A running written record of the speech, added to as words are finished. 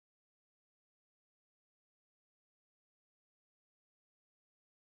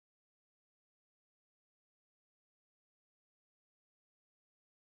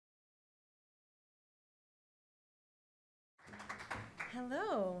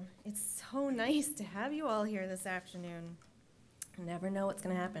Hello. It's so nice to have you all here this afternoon. You never know what's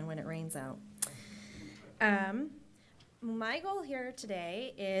going to happen when it rains out. My goal here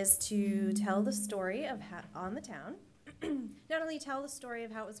today is to tell the story of On the Town. Not only tell the story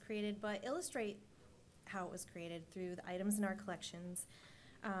of how it was created, but illustrate how it was created through the items in our collections.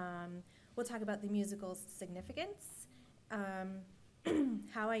 We'll talk about the musical's significance,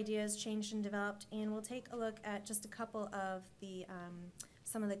 how ideas changed and developed, and we'll take a look at just a couple of the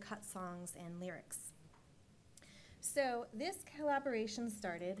some of the cut songs and lyrics. So this collaboration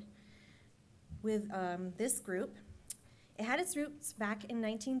started with this group. It had its roots back in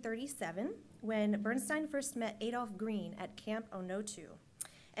 1937 when Bernstein first met Adolph Green at Camp Onotu,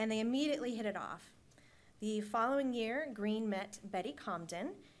 and they immediately hit it off. The following year, Green met Betty Comden,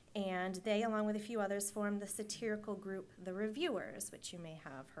 and they, along with a few others, formed the satirical group The Reviewers, which you may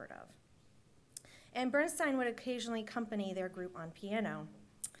have heard of. And Bernstein would occasionally accompany their group on piano.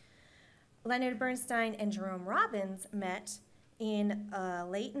 Leonard Bernstein and Jerome Robbins met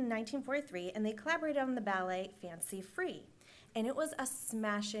late in 1943, and they collaborated on the ballet Fancy Free, and it was a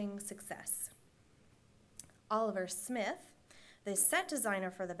smashing success. Oliver Smith, the set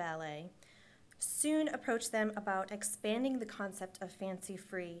designer for the ballet, soon approached them about expanding the concept of Fancy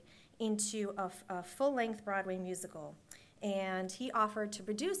Free into a full-length Broadway musical, and he offered to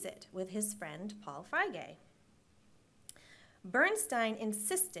produce it with his friend Paul Feige. Bernstein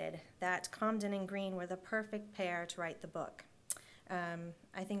insisted that Comden and Green were the perfect pair to write the book.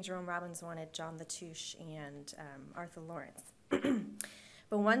 I think Jerome Robbins wanted John Latouche and Arthur Lawrence.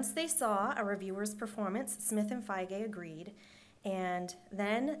 But once they saw a reviewer's performance, Smith and Feige agreed, and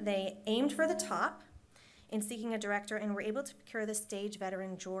then they aimed for the top in seeking a director and were able to procure the stage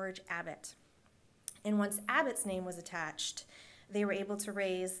veteran George Abbott. And once Abbott's name was attached, they were able to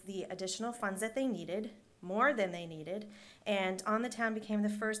raise the additional funds that they needed, more than they needed, and On the Town became the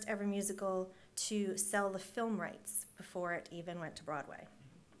first ever musical to sell the film rights before it even went to Broadway.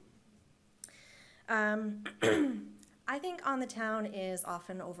 I think On the Town is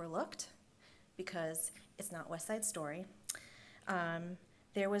often overlooked because it's not West Side Story.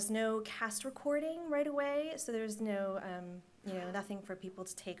 There was no cast recording right away, so there's no, nothing for people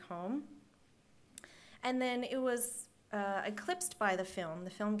to take home. And then it was eclipsed by the film. The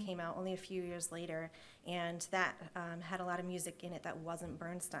film came out only a few years later, and that had a lot of music in it that wasn't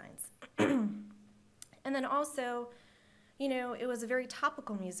Bernstein's. And then also, it was a very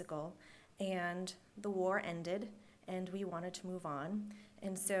topical musical, and the war ended, and we wanted to move on.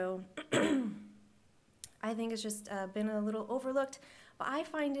 And so I think it's just been a little overlooked, but I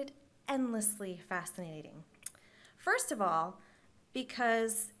find it endlessly fascinating. First of all,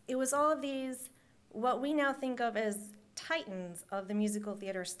 because it was all of these, what we now think of as titans of the musical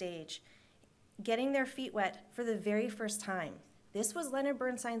theater stage, getting their feet wet for the very first time. This was Leonard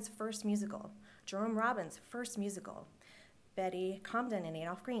Bernstein's first musical, Jerome Robbins' first musical, Betty Comden and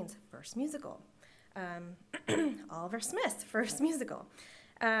Adolph Green's first musical, Oliver Smith's first musical.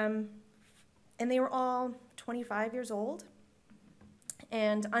 And they were all 25 years old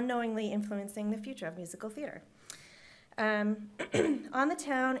and unknowingly influencing the future of musical theater. On the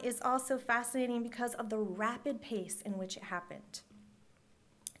Town is also fascinating because of the rapid pace in which it happened.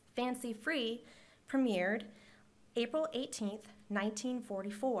 Fancy Free premiered April 18th,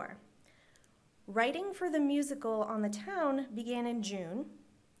 1944. Writing for the musical On the Town began in June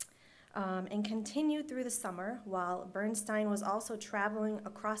and continued through the summer, while Bernstein was also traveling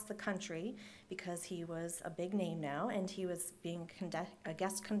across the country because he was a big name now and he was being a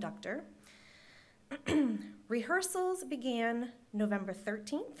guest conductor. Rehearsals began November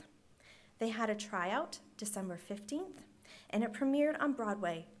 13th. They had a tryout December 15th, and it premiered on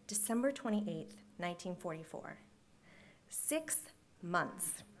Broadway December 28th, 1944. 6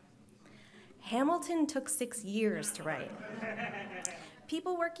 months. Hamilton took 6 years to write.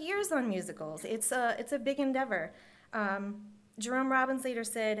 People work years on musicals. It's a big endeavor. Jerome Robbins later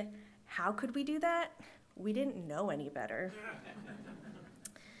said, "How could we do that? We didn't know any better."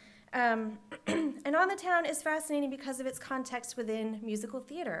 And On the Town is fascinating because of its context within musical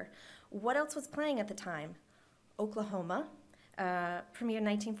theater. What else was playing at the time? Oklahoma, premiered in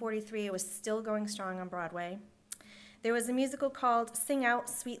 1943. It was still going strong on Broadway. There was a musical called Sing Out,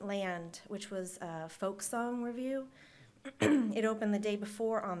 Sweet Land, which was a folk song review. It opened the day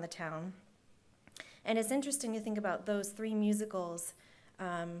before On the Town. And it's interesting to think about those 3 musicals,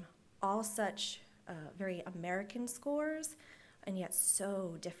 all such very American scores, and yet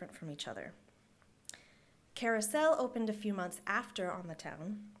so different from each other. Carousel opened a few months after On the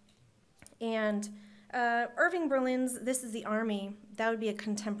Town, and Irving Berlin's This Is the Army, that would be a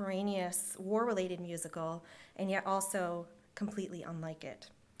contemporaneous war-related musical, and yet also completely unlike it.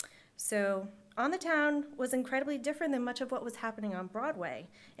 So On the Town was incredibly different than much of what was happening on Broadway,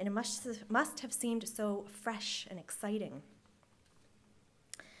 and it must have seemed so fresh and exciting.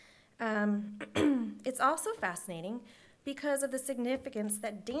 It's also fascinating because of the significance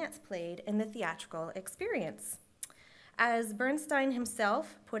that dance played in the theatrical experience. As Bernstein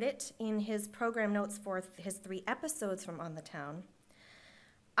himself put it in his program notes for his 3 episodes from On the Town,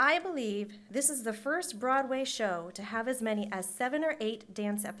 I believe this is the first Broadway show to have as many as 7 or 8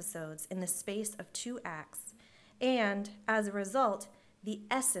 dance episodes in the space of 2 acts, and as a result, the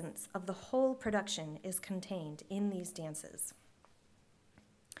essence of the whole production is contained in these dances.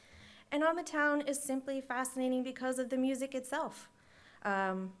 And On the Town is simply fascinating because of the music itself.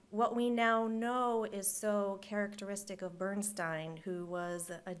 What we now know is so characteristic of Bernstein, who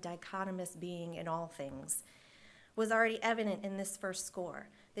was a dichotomous being in all things, was already evident in this first score.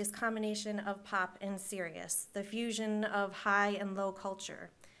 This combination of pop and serious, the fusion of high and low culture,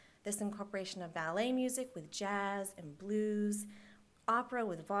 this incorporation of ballet music with jazz and blues, opera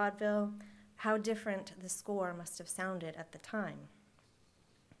with vaudeville, how different the score must have sounded at the time.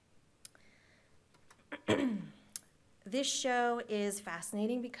 This show is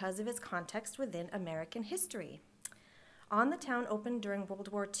fascinating because of its context within American history. On the Town opened during World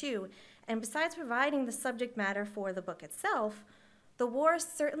War II, and besides providing the subject matter for the book itself, the war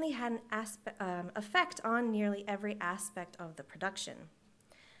certainly had an effect on nearly every aspect of the production.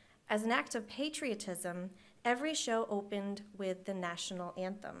 As an act of patriotism, every show opened with the national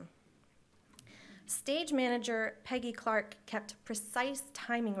anthem. Stage manager Peggy Clark kept precise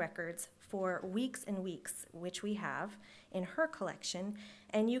timing records for weeks and weeks, which we have in her collection,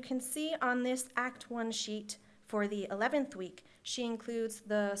 and you can see on this Act 1 sheet for the 11th week, she includes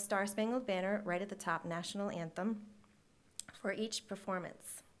the Star-Spangled Banner right at the top, national anthem, for each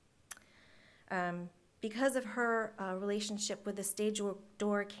performance. Because of her relationship with the Stage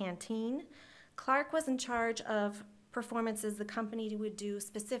Door Canteen, Clark was in charge of performances the company would do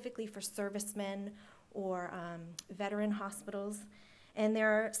specifically for servicemen or veteran hospitals. And there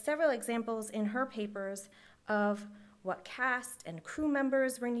are several examples in her papers of what cast and crew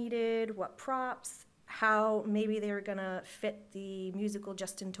members were needed, what props, how maybe they were gonna fit the musical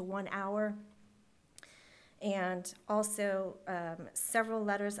just into 1 hour. And also several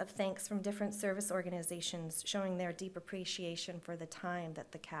letters of thanks from different service organizations showing their deep appreciation for the time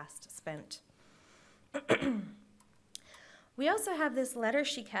that the cast spent. We also have this letter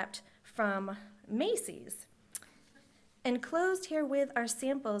she kept from Macy's. Enclosed herewith are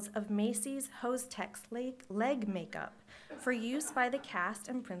samples of Macy's Hose-Tex leg makeup for use by the cast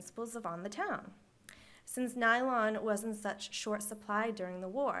and principals of On the Town. Since nylon was in such short supply during the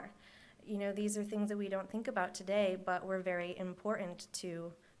war, you know, these are things that we don't think about today, but were very important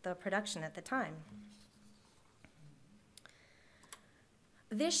to the production at the time.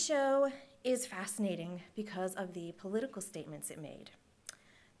 This show is fascinating because of the political statements it made.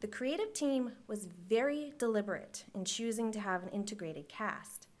 The creative team was very deliberate in choosing to have an integrated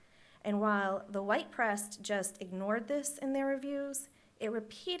cast. And while the white press just ignored this in their reviews, it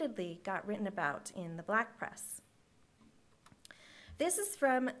repeatedly got written about in the black press. This is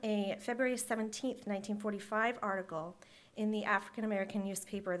from a February 17th, 1945 article in the African-American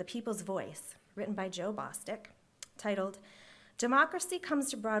newspaper The People's Voice, written by Joe Bostic, titled, "Democracy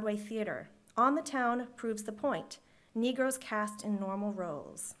Comes to Broadway Theater. On the Town Proves the Point. Negroes Cast in Normal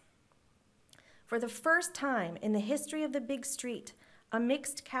Roles." For the first time in the history of the big street, a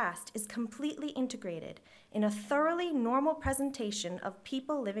mixed cast is completely integrated in a thoroughly normal presentation of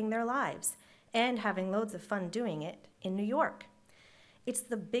people living their lives and having loads of fun doing it in New York. It's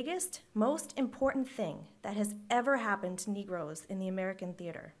the biggest, most important thing that has ever happened to Negroes in the American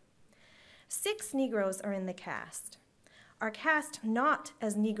theater. 6 Negroes are in the cast, are cast not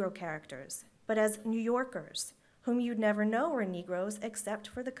as Negro characters, but as New Yorkers, whom you'd never know were Negroes except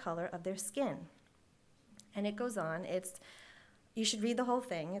for the color of their skin. And it goes on. You should read the whole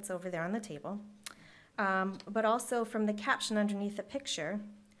thing. It's over there on the table. But also from the caption underneath the picture,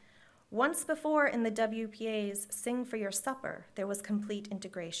 once before in the WPA's Sing for Your Supper, there was complete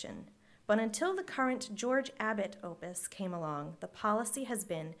integration. But until the current George Abbott opus came along, the policy has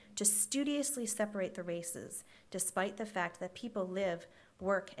been to studiously separate the races, despite the fact that people live,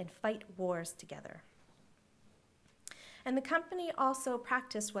 work, and fight wars together. And the company also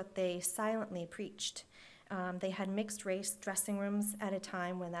practiced what they silently preached. They had mixed race dressing rooms at a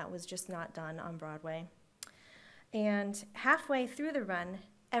time when that was just not done on Broadway. And halfway through the run,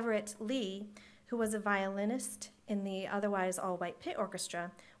 Everett Lee, who was a violinist in the otherwise all-white pit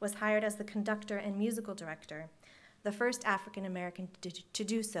orchestra, was hired as the conductor and musical director, the first African American to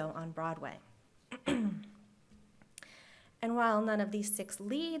do so on Broadway. And while none of these 6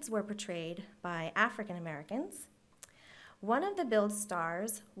 leads were portrayed by African Americans, one of the billed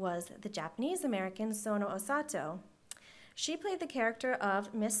stars was the Japanese American Sono Osato. She played the character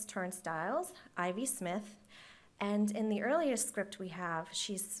of Miss Turnstiles, Ivy Smith, and in the earliest script we have,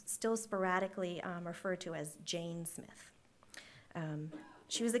 she's still sporadically referred to as Jane Smith.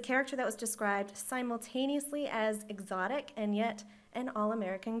 She was a character that was described simultaneously as exotic and yet an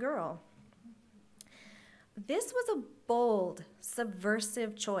all-American girl. This was a bold,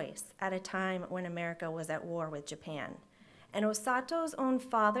 subversive choice at a time when America was at war with Japan, and Osato's own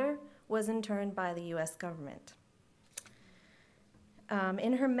father was interned by the US government.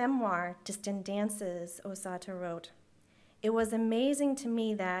 In her memoir, Distant Dances, Osato wrote, "It was amazing to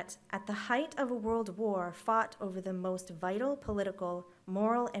me that, at the height of a world war fought over the most vital political,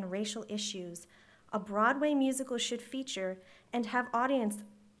 moral, and racial issues, a Broadway musical should feature and have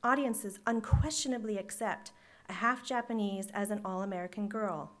audiences unquestionably accept a half-Japanese as an all-American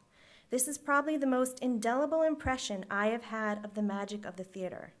girl. This is probably the most indelible impression I have had of the magic of the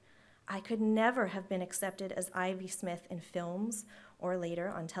theater. I could never have been accepted as Ivy Smith in films or later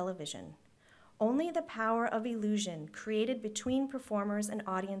on television. Only the power of illusion created between performers and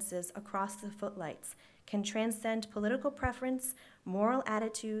audiences across the footlights can transcend political preference, moral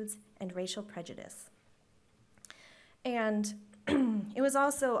attitudes, and racial prejudice." And it was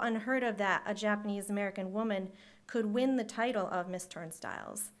also unheard of that a Japanese American woman could win the title of Miss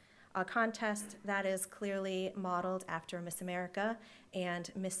Turnstiles, a contest that is clearly modeled after Miss America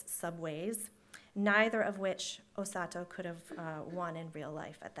and Miss Subways, neither of which Osato could have won in real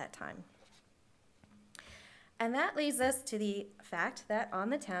life at that time. And that leads us to the fact that On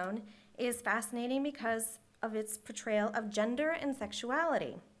the Town is fascinating because of its portrayal of gender and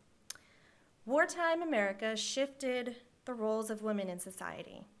sexuality. Wartime America shifted the roles of women in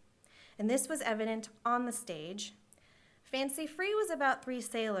society, and this was evident on the stage. Fancy Free was about 3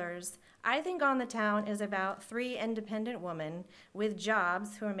 sailors. I think On the Town is about 3 independent women with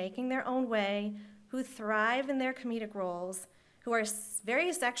jobs who are making their own way, who thrive in their comedic roles, who are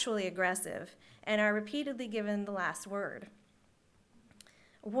very sexually aggressive, and are repeatedly given the last word.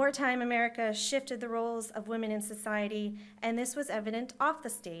 Wartime America shifted the roles of women in society, and this was evident off the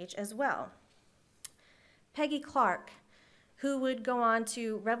stage as well. Peggy Clark, who would go on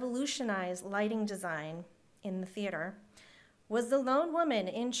to revolutionize lighting design in the theater, was the lone woman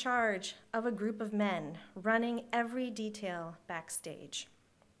in charge of a group of men running every detail backstage.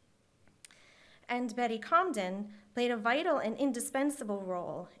 And Betty Comden played a vital and indispensable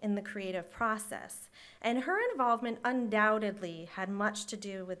role in the creative process, and her involvement undoubtedly had much to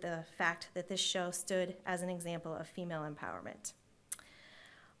do with the fact that this show stood as an example of female empowerment.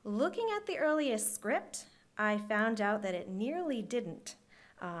 Looking at the earliest script, I found out that it nearly didn't,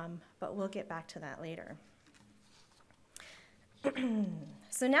 but we'll get back to that later.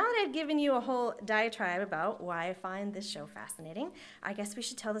 So now that I've given you a whole diatribe about why I find this show fascinating, I guess we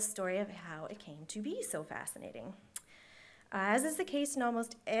should tell the story of how it came to be so fascinating. As is the case in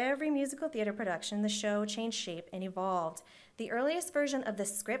almost every musical theater production, the show changed shape and evolved. The earliest version of the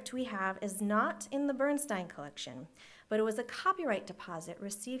script we have is not in the Bernstein collection, but it was a copyright deposit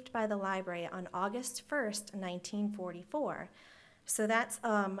received by the library on August 1st, 1944. So that's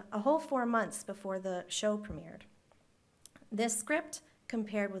a whole 4 months before the show premiered. This script,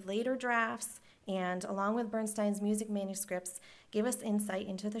 compared with later drafts and along with Bernstein's music manuscripts, give us insight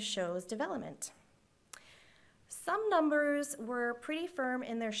into the show's development. Some numbers were pretty firm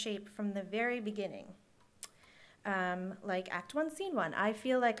in their shape from the very beginning, like Act 1, Scene 1, I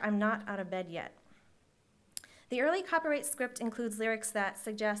feel like I'm not out of bed yet. The early copyright script includes lyrics that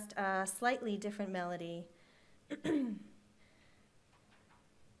suggest a slightly different melody.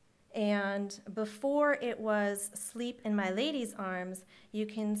 And before it was Sleep in My Lady's Arms, you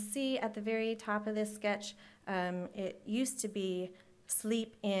can see at the very top of this sketch, it used to be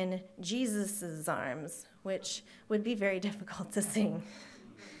Sleep in Jesus' Arms, which would be very difficult to sing.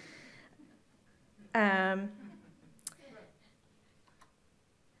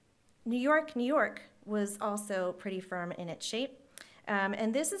 New York, New York was also pretty firm in its shape.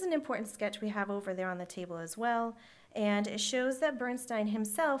 And this is an important sketch we have over there on the table as well. And it shows that Bernstein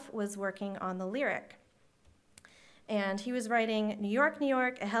himself was working on the lyric. And he was writing, New York,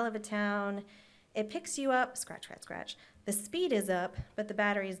 a hell of a town. It picks you up, scratch, scratch, scratch. The speed is up, but the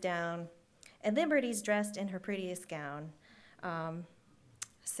battery's down. And Liberty's dressed in her prettiest gown.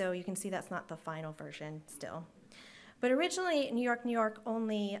 So you can see that's not the final version still. But originally, New York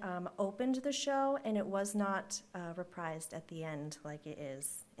only opened the show, and it was not reprised at the end like it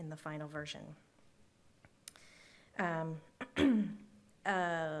is in the final version. Come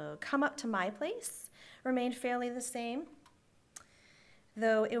Up to My Place remained fairly the same.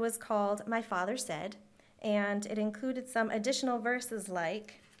 though it was called My Father Said, and it included some additional verses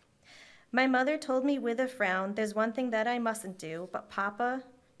like, "My mother told me with a frown, there's one thing that I mustn't do, but Papa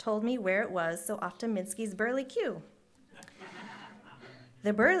told me where it was, so off to Minsky's Burley Q.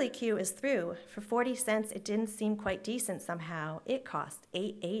 The Burley Q is through. For 40 cents, it didn't seem quite decent somehow. It cost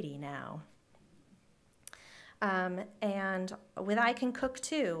 $8.80 now." And with I Can Cook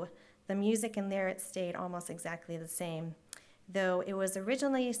Too, the music in there, it stayed almost exactly the same, though it was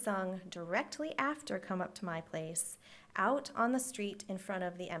originally sung directly after Come Up to My Place, out on the street in front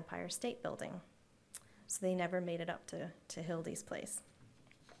of the Empire State Building. So they never made it up to Hildy's place.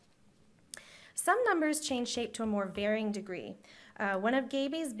 Some numbers change shape to a more varying degree. One of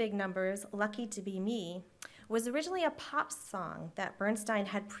Gaby's big numbers, Lucky to Be Me, was originally a pop song that Bernstein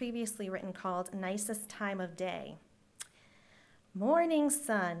had previously written called Nicest Time of Day. "Morning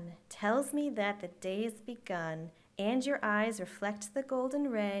sun tells me that the day has begun, and your eyes reflect the golden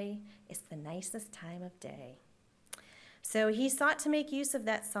ray. It's the nicest time of day." So he sought to make use of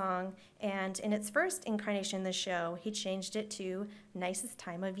that song, and in its first incarnation in the show, he changed it to Nicest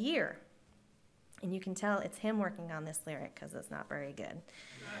Time of Year. And you can tell it's him working on this lyric because it's not very good.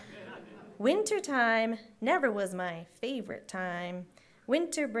 "Wintertime never was my favorite time.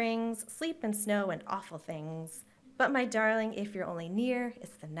 Winter brings sleep and snow and awful things. But my darling, if you're only near,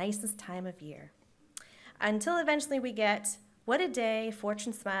 it's the nicest time of year." Until eventually we get, "What a day,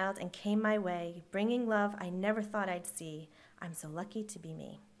 fortune smiled and came my way, bringing love I never thought I'd see. I'm so lucky to be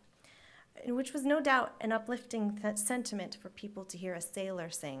me." Which was no doubt an uplifting sentiment for people to hear a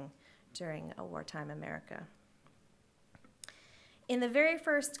sailor sing during a wartime America. In the very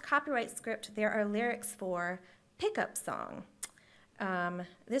first copyright script, there are lyrics for Pickup Song.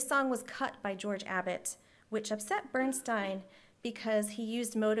 This song was cut by George Abbott, which upset Bernstein because he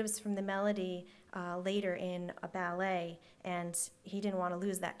used motives from the melody later in a ballet, and he didn't want to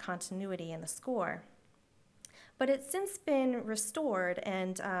lose that continuity in the score. But it's since been restored,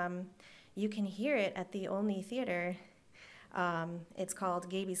 and you can hear it at the Olney Theater. It's called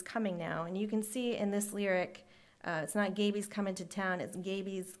Gaby's Coming Now, and you can see in this lyric, it's not Gaby's coming to town, it's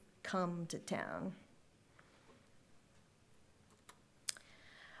Gaby's come to town.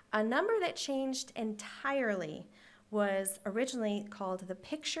 A number that changed entirely was originally called The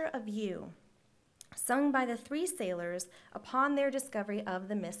Picture of You, sung by the three sailors upon their discovery of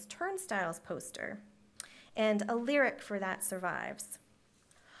the Miss Turnstiles poster. And a lyric for that survives.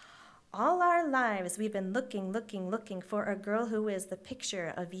 "All our lives we've been looking for a girl who is the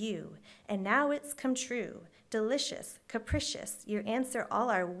picture of you. And now it's come true. Delicious, capricious, you answer all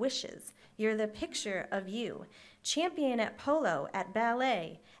our wishes. You're the picture of you. Champion at polo, at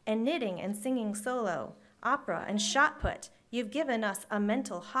ballet, and knitting and singing solo, opera and shot put. You've given us a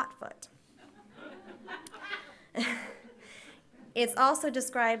mental hot foot." It's also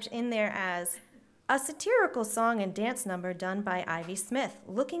described in there as a satirical song and dance number done by Ivy Smith,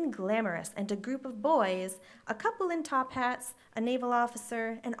 looking glamorous, and a group of boys, a couple in top hats, a naval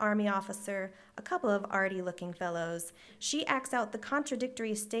officer, an army officer, a couple of arty-looking fellows. She acts out the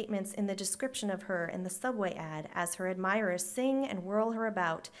contradictory statements in the description of her in the subway ad as her admirers sing and whirl her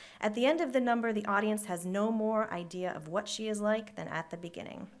about. At the end of the number, the audience has no more idea of what she is like than at the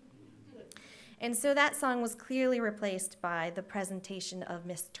beginning. And so that song was clearly replaced by the presentation of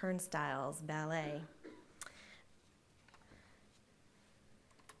Miss Turnstile's ballet.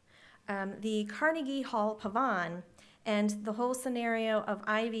 The Carnegie Hall Pavane and the whole scenario of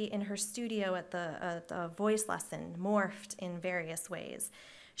Ivy in her studio at the voice lesson morphed in various ways.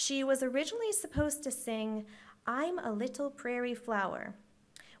 She was originally supposed to sing "I'm a Little Prairie Flower,"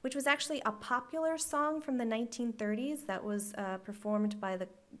 which was actually a popular song from the 1930s that was performed by the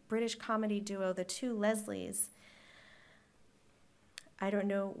British comedy duo, the Two Leslies. I don't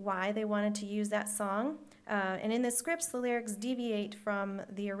know why they wanted to use that song. And in the scripts, the lyrics deviate from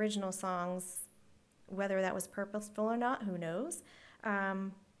the original songs. Whether that was purposeful or not, who knows?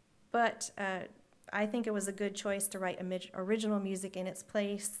 But I think it was a good choice to write original music in its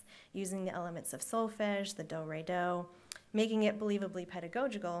place, using the elements of solfege, the do-re-do, making it believably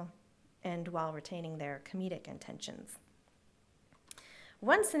pedagogical, and while retaining their comedic intentions.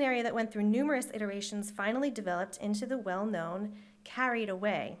 One scenario that went through numerous iterations finally developed into the well-known Carried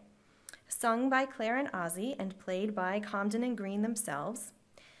Away, sung by Claire and Ozzy and played by Comden and Green themselves.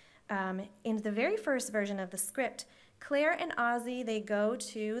 In the very first version of the script, Claire and Ozzy, they go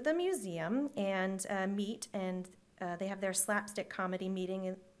to the museum and meet, and they have their slapstick comedy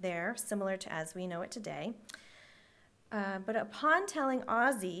meeting there, similar to As We Know It Today. But upon telling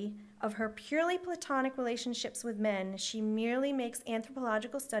Ozzy of her purely platonic relationships with men, she merely makes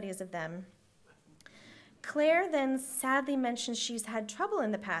anthropological studies of them. Claire then sadly mentions she's had trouble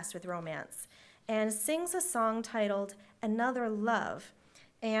in the past with romance and sings a song titled Another Love.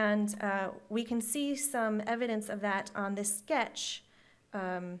 And we can see some evidence of that on this sketch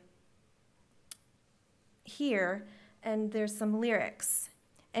here, and there's some lyrics.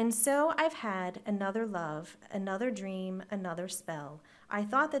 And so I've had another love, another dream, another spell. I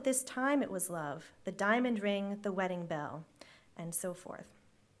thought that this time it was love, the diamond ring, the wedding bell, and so forth.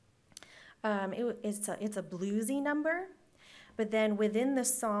 It's a bluesy number, but then within the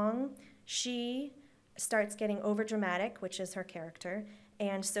song, she starts getting overdramatic, which is her character,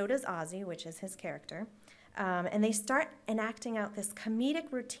 and so does Ozzy, which is his character. And they start enacting out this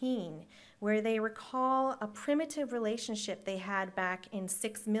comedic routine where they recall a primitive relationship they had back in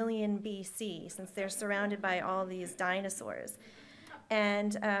 6 million BC, since they're surrounded by all these dinosaurs.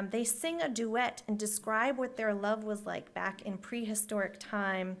 And they sing a duet and describe what their love was like back in prehistoric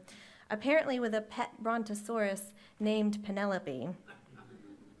time, apparently with a pet brontosaurus named Penelope.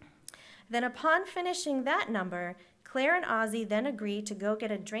 Then upon finishing that number, Claire and Ozzy then agree to go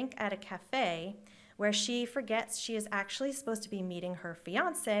get a drink at a cafe where she forgets she is actually supposed to be meeting her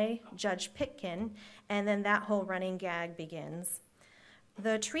fiance, Judge Pitkin, and then that whole running gag begins.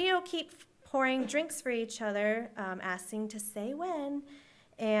 The trio keep pouring drinks for each other, asking to say when,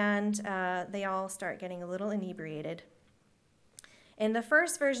 and they all start getting a little inebriated. In the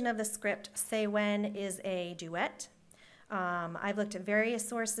first version of the script, Say When is a duet. I've looked at various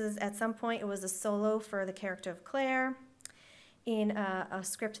sources. At some point, it was a solo for the character of Claire. In a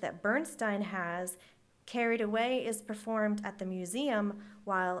script that Bernstein has, Carried Away is performed at the museum,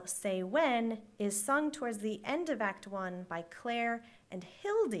 while Say When is sung towards the end of Act 1 by Claire and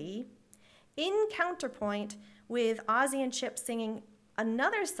Hildy, in counterpoint with Ozzy and Chip singing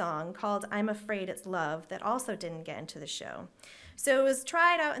another song called I'm Afraid It's Love that also didn't get into the show. So it was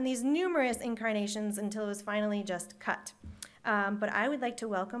tried out in these numerous incarnations until it was finally just cut. But I would like to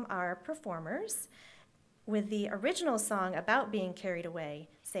welcome our performers with the original song about being carried away,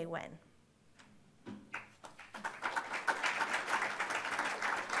 Say When.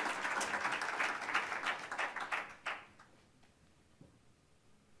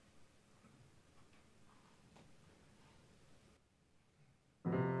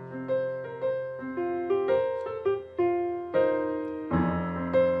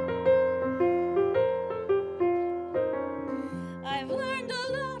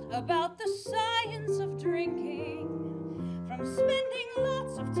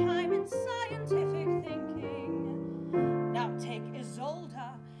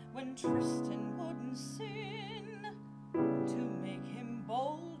 Tristan wouldn't sin to make him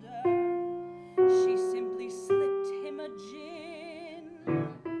bolder. She simply slipped him a gin.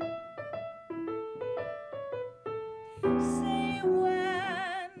 Say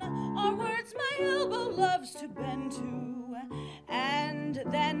when are words my elbow loves to bend to, and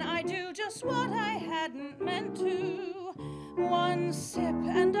then I do just what I hadn't meant to. One sip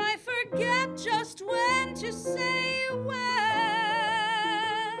and I forget just when to say when.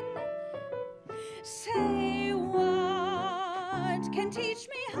 Say what can teach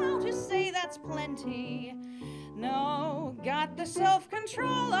me how to say that's plenty. No, got the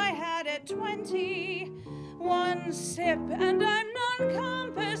self-control I had at 20. One sip and I'm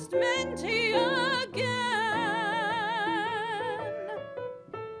non-compassed mentee again.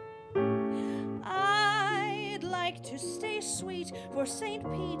 I'd like to stay sweet for St.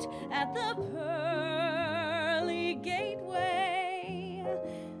 Pete at the pearly gateway,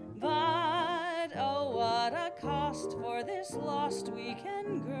 but oh, what a cost for this lost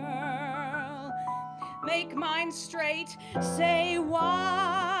weekend girl. Make mine straight, say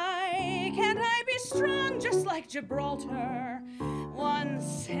why can't I be strong just like Gibraltar? One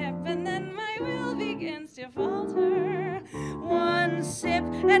sip and then my will begins to falter. One sip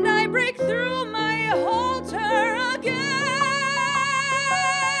and I break through my halter again.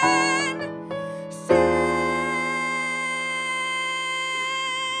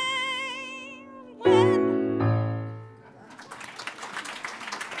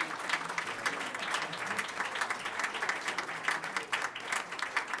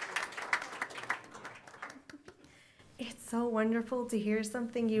 So wonderful to hear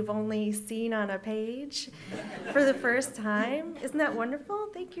something you've only seen on a page for the first time. Isn't that wonderful?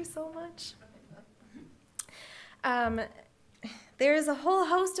 Thank you so much. There's a whole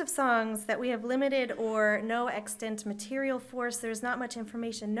host of songs that we have limited or no extant material for, so there's not much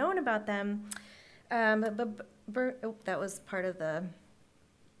information known about them. That was part of the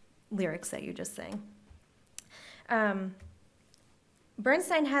lyrics that you just sang.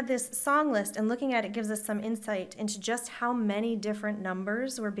 Bernstein had this song list, and looking at it gives us some insight into just how many different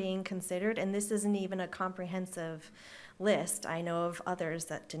numbers were being considered, and this isn't even a comprehensive list. I know of others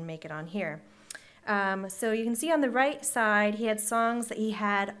that didn't make it on here. So you can see on the right side, he had songs that he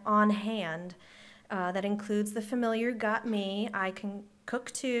had on hand. That includes the familiar Got Me, I Can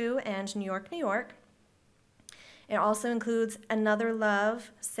Cook Too, and New York, New York. It also includes Another Love,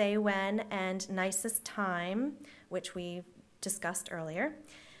 Say When, and Nicest Time, which we discussed earlier.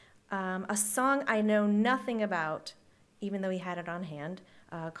 A song I know nothing about, even though he had it on hand,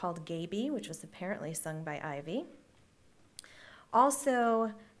 called Gaby, which was apparently sung by Ivy.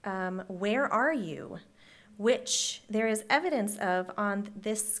 Also, Where Are You, which there is evidence of on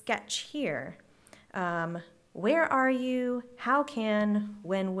this sketch here. Where are you? How can?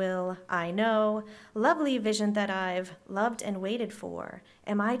 When will? I know. Lovely vision that I've loved and waited for.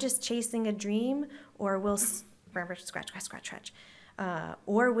 Am I just chasing a dream, or will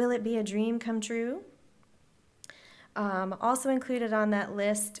or will it be a dream come true? Also included on that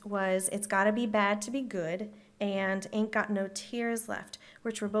list was It's Gotta Be Bad to Be Good and Ain't Got No Tears Left,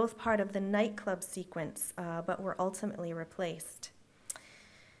 which were both part of the nightclub sequence, but were ultimately replaced.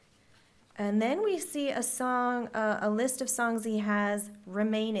 And then we see a song, a list of songs he has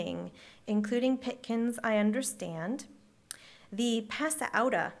remaining, including Pitkin's I Understand, the Passa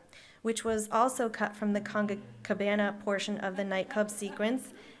Outa, which was also cut from the Conga Cabana portion of the nightclub sequence,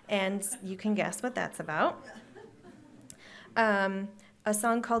 and you can guess what that's about. A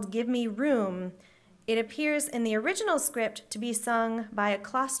song called Give Me Room. It appears in the original script to be sung by a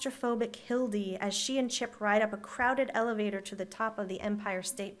claustrophobic Hildy as she and Chip ride up a crowded elevator to the top of the Empire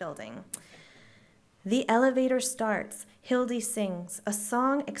State Building. The elevator starts. Hildy sings, a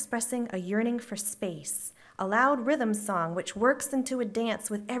song expressing a yearning for space, a loud rhythm song which works into a dance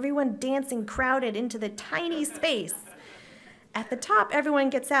with everyone dancing crowded into the tiny space. At the top,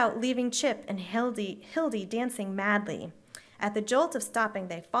 everyone gets out, leaving Chip and Hildy dancing madly. At the jolt of stopping,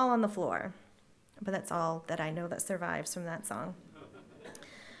 they fall on the floor. But that's all that I know that survives from that song.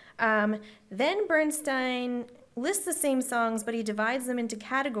 Then Bernstein lists the same songs, but he divides them into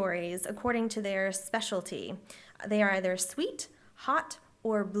categories according to their specialty. They are either sweet, hot,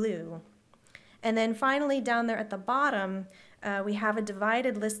 or blue. And then finally, down there at the bottom, we have a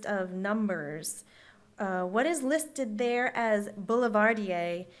divided list of numbers. What is listed there as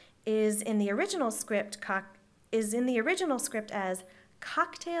Boulevardier is in the original script as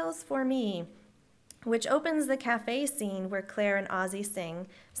Cocktails for Me, which opens the cafe scene where Claire and Ozzy sing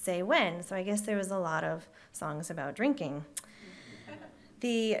Say When. So I guess there was a lot of songs about drinking.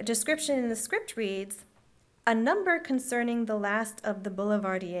 The description in the script reads, a number concerning the last of the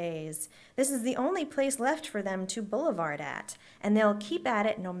Boulevardiers. This is the only place left for them to boulevard at, and they'll keep at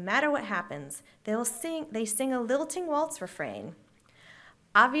it no matter what happens. They sing a lilting waltz refrain.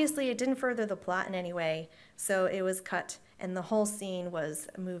 Obviously, it didn't further the plot in any way, so it was cut, and the whole scene was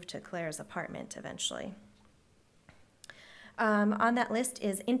moved to Claire's apartment eventually. On that list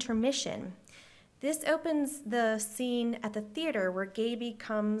is Intermission. This opens the scene at the theater where Gaby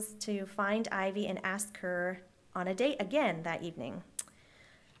comes to find Ivy and ask her on a date again that evening.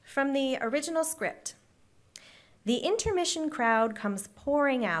 From the original script, the intermission crowd comes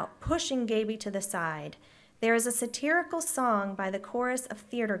pouring out, pushing Gaby to the side. There is a satirical song by the chorus of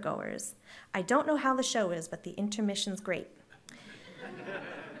theatergoers. I don't know how the show is, but the intermission's great.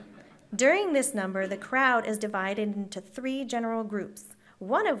 During this number, the crowd is divided into 3 general groups,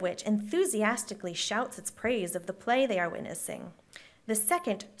 one of which enthusiastically shouts its praise of the play they are witnessing. The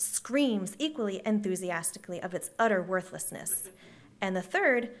second screams equally enthusiastically of its utter worthlessness. And the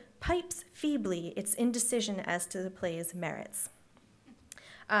third pipes feebly its indecision as to the play's merits.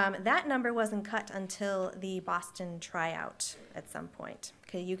 That number wasn't cut until the Boston tryout at some point.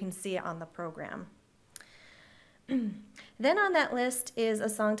 Okay, you can see it on the program. Then on that list is a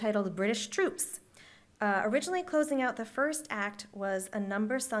song titled British Troops. Originally closing out the first act was a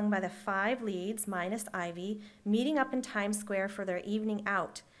number sung by the 5 leads, minus Ivy, meeting up in Times Square for their evening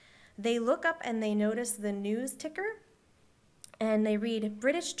out. They look up and they notice the news ticker, and they read,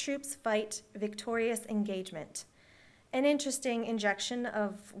 British troops fight victorious engagement. An interesting injection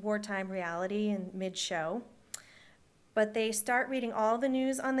of wartime reality in mid-show. But they start reading all the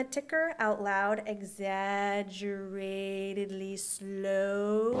news on the ticker out loud, exaggeratedly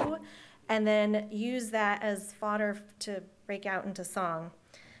slow, and then use that as fodder to break out into song.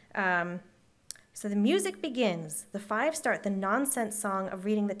 So the music begins. The five start the nonsense song of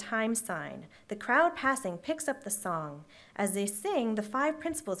reading the time sign. The crowd passing picks up the song. As they sing, the five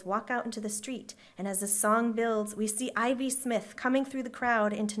principals walk out into the street, and as the song builds, we see Ivy Smith coming through the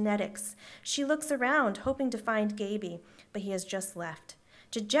crowd into Netics. She looks around, hoping to find Gaby, but he has just left.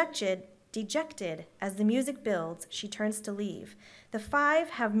 Dejected, as the music builds, she turns to leave. The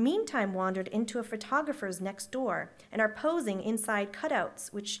five have meantime wandered into a photographer's next door and are posing inside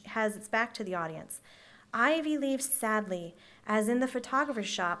cutouts, which has its back to the audience. Ivy leaves sadly. As in the photographer's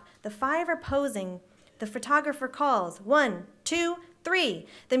shop, the five are posing. The photographer calls, 1, 2, 3.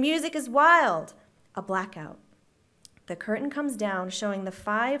 The music is wild. A blackout. The curtain comes down, showing the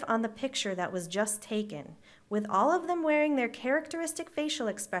five on the picture that was just taken, with all of them wearing their characteristic facial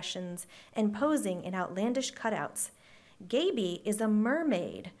expressions and posing in outlandish cutouts. Gaby is a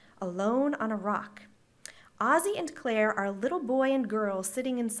mermaid, alone on a rock. Ozzy and Claire are a little boy and girl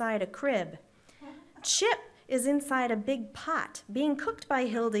sitting inside a crib. Chip is inside a big pot, being cooked by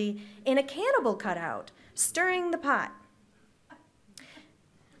Hildy in a cannibal cutout, stirring the pot.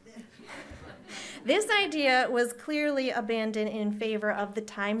 This idea was clearly abandoned in favor of the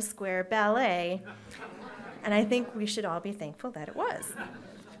Times Square Ballet, and I think we should all be thankful that it was.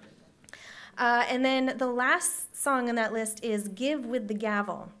 And then the last song on that list is Give with the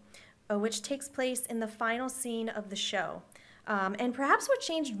Gavel, which takes place in the final scene of the show. And perhaps what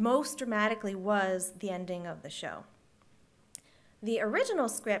changed most dramatically was the ending of the show. The original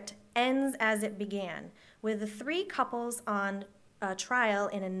script ends as it began, with the three couples on a trial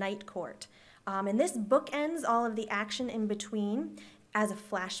in a night court. And this bookends all of the action in between as a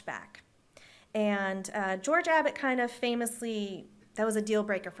flashback. And George Abbott kind of famously, that was a deal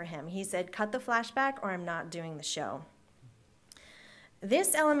breaker for him. He said, cut the flashback or I'm not doing the show.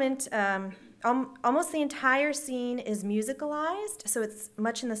 This element, almost the entire scene is musicalized, so it's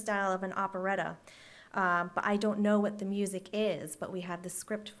much in the style of an operetta. But I don't know what the music is, but we have the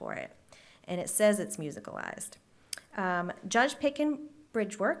script for it. And it says it's musicalized. Judge Pitkin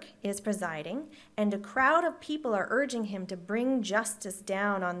Bridgework is presiding, and a crowd of people are urging him to bring justice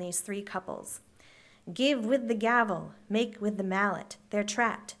down on these three couples. Give with the gavel, make with the mallet. They're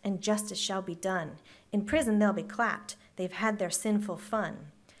trapped, and justice shall be done. In prison they'll be clapped. They've had their sinful fun,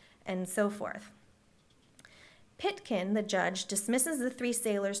 and so forth. Pitkin, the judge, dismisses the three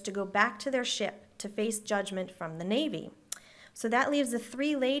sailors to go back to their ship to face judgment from the Navy. So that leaves the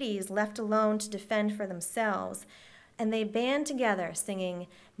three ladies left alone to defend for themselves, and they band together singing,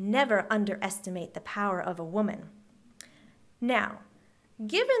 "Never underestimate the power of a woman." Now,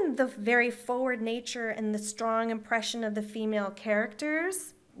 given the very forward nature and the strong impression of the female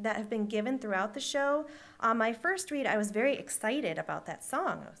characters that have been given throughout the show, on my first read, I was very excited about that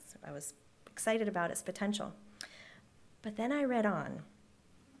song. I was excited about its potential. But then I read on.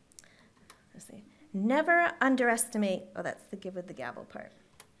 Let's see. Never underestimate, oh, that's the give with the gavel part.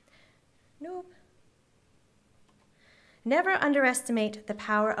 Nope. Never underestimate the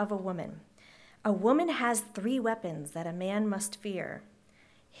power of a woman. A woman has three weapons that a man must fear.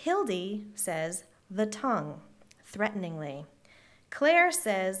 Hildy says, the tongue, threateningly. Claire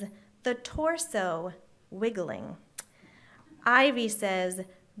says, the torso, wiggling. Ivy says,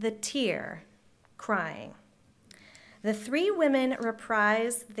 the tear, crying. The three women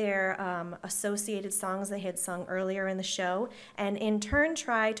reprise their associated songs they had sung earlier in the show, and in turn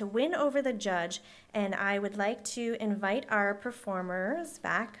try to win over the judge. And I would like to invite our performers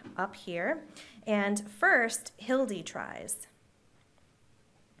back up here. And first, Hildy tries.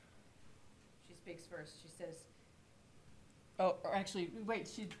 She speaks first. She says, oh, or actually, wait,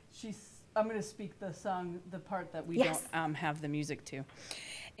 I'm going to speak the song, the part that we don't have the music to.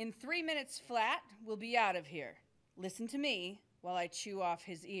 In 3 minutes flat, we'll be out of here. Listen to me while I chew off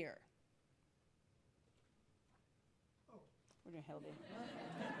his ear. We're doing Hildy.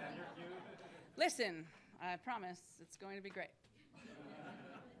 Listen, I promise it's going to be great.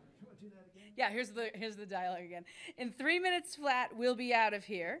 You want to do that again? Yeah, here's the dialogue again. In 3 minutes flat, we'll be out of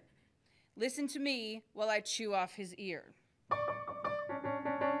here. Listen to me while I chew off his ear.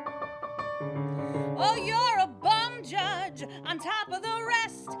 Oh, you're a bum judge on top of the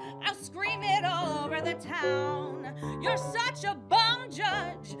rest. I'll scream it all over the town. You're such a bum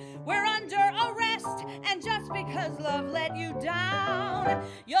judge. We're under arrest. And just because love let you down,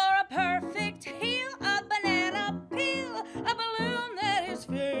 you're a perfect heel, a banana peel, a balloon that is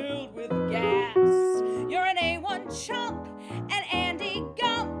filled with gas. You're an A1 chump, an Andy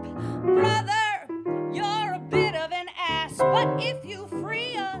Gump. Brother, you're a bit of an ass. But if you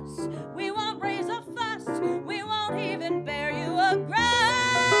free us, we won't raise a fuss. We won't even bear you a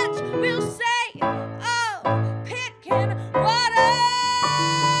grudge. We'll say, oh, Pitkin, what a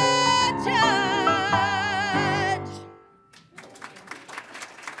judge.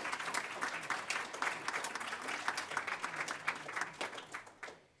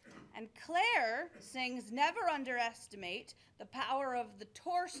 underestimate the power of the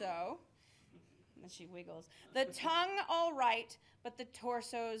torso. And she wiggles. The tongue all right, but the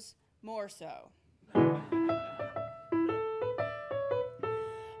torso's more so.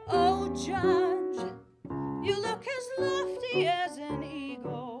 Oh, Judge, you look as lofty as an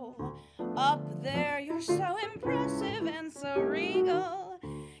eagle. Up there you're so impressive and so regal.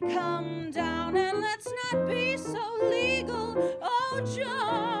 Come down and let's not be so legal. Oh, Judge.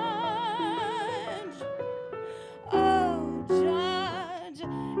 Oh, Judge,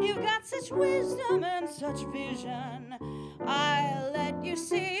 you've got such wisdom and such vision. I'll let you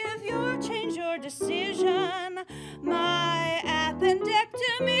see if you'll change your decision. My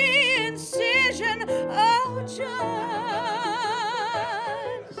appendectomy incision. Oh, Judge.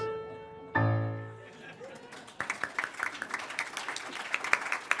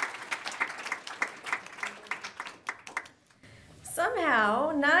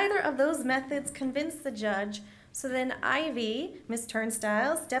 Somehow, neither of those methods convinced the judge, so then Ivy, Miss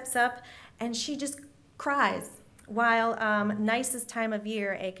Turnstile, steps up and she just cries while Nicest Time of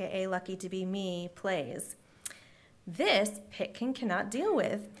Year, aka Lucky to Be Me, plays. This Pitkin cannot deal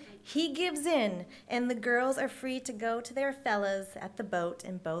with. He gives in, and the girls are free to go to their fellas at the boat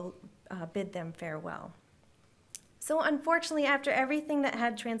and bid them farewell. So unfortunately, after everything that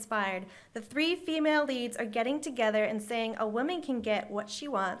had transpired, the three female leads are getting together and saying a woman can get what she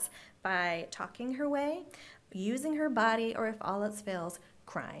wants by talking her way, using her body, or if all else fails,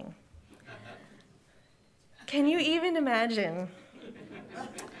 crying. Can you even imagine?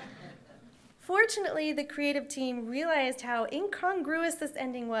 Fortunately, the creative team realized how incongruous this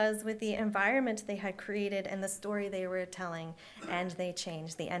ending was with the environment they had created and the story they were telling, and they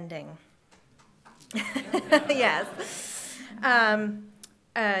changed the ending. Yes.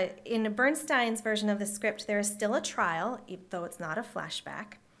 In Bernstein's version of the script, there is still a trial, though it's not a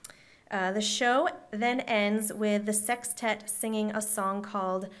flashback. The show then ends with the sextet singing a song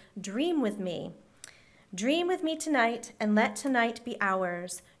called Dream With Me. Dream with me tonight, and let tonight be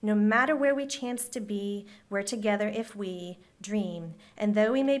ours. No matter where we chance to be, we're together if we dream. And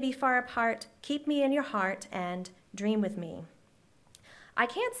though we may be far apart, keep me in your heart and dream with me. I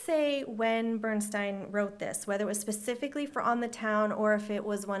can't say when Bernstein wrote this, whether it was specifically for On the Town or if it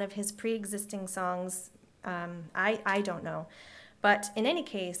was one of his pre-existing songs. I don't know. But in any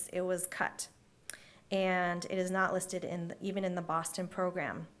case, it was cut. And it is not listed even in the Boston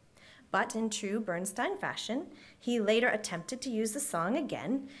program. But in true Bernstein fashion, he later attempted to use the song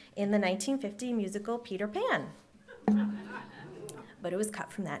again in the 1950 musical Peter Pan. But it was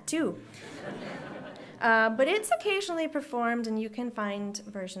cut from that too. But it's occasionally performed, and you can find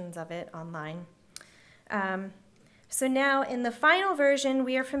versions of it online. So now, in the final version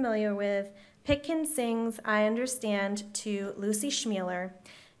we are familiar with, Pitkin sings I Understand to Lucy Schmealer.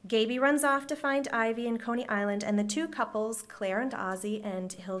 Gaby runs off to find Ivy in Coney Island, and the two couples, Claire and Ozzie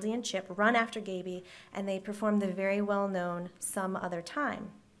and Hildy and Chip, run after Gaby, and they perform the very well-known Some Other Time.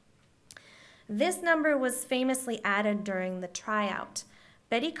 This number was famously added during the tryout.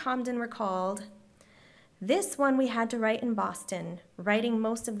 Betty Comden recalled, "This one we had to write in Boston, writing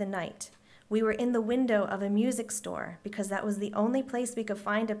most of the night. We were in the window of a music store because that was the only place we could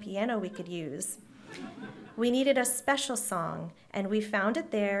find a piano we could use. We needed a special song, and we found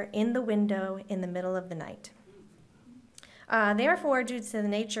it there in the window in the middle of the night." Therefore, due to the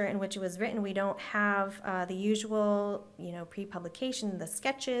nature in which it was written, we don't have the usual, pre-publication, the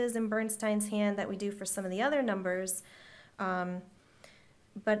sketches in Bernstein's hand that we do for some of the other numbers.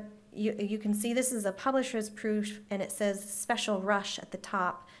 But you can see this is a publisher's proof, and it says Special Rush at the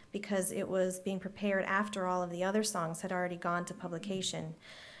top because it was being prepared after all of the other songs had already gone to publication.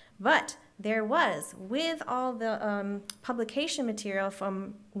 But there was, with all the publication material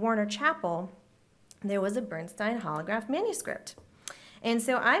from Warner Chappell, there was a Bernstein holograph manuscript. And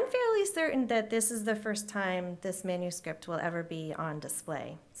so I'm fairly certain that this is the first time this manuscript will ever be on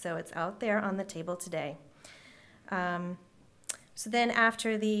display. So it's out there on the table today. So then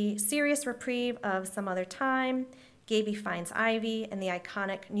after the serious reprieve of Some Other Time, Gaby finds Ivy, and the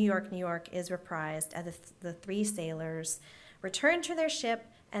iconic New York, New York is reprised as the three sailors return to their ship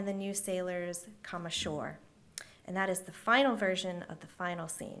and the new sailors come ashore. And that is the final version of the final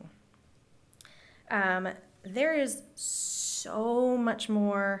scene. There is so much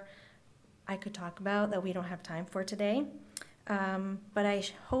more I could talk about that we don't have time for today. But I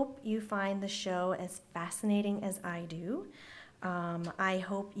hope you find the show as fascinating as I do. I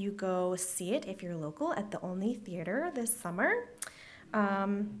hope you go see it if you're local at the Olney Theater this summer.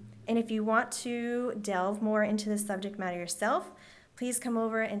 And if you want to delve more into the subject matter yourself, please come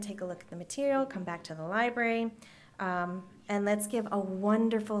over and take a look at the material, come back to the library, and let's give a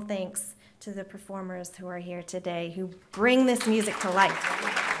wonderful thanks to the performers who are here today, who bring this music to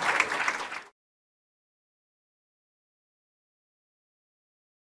life.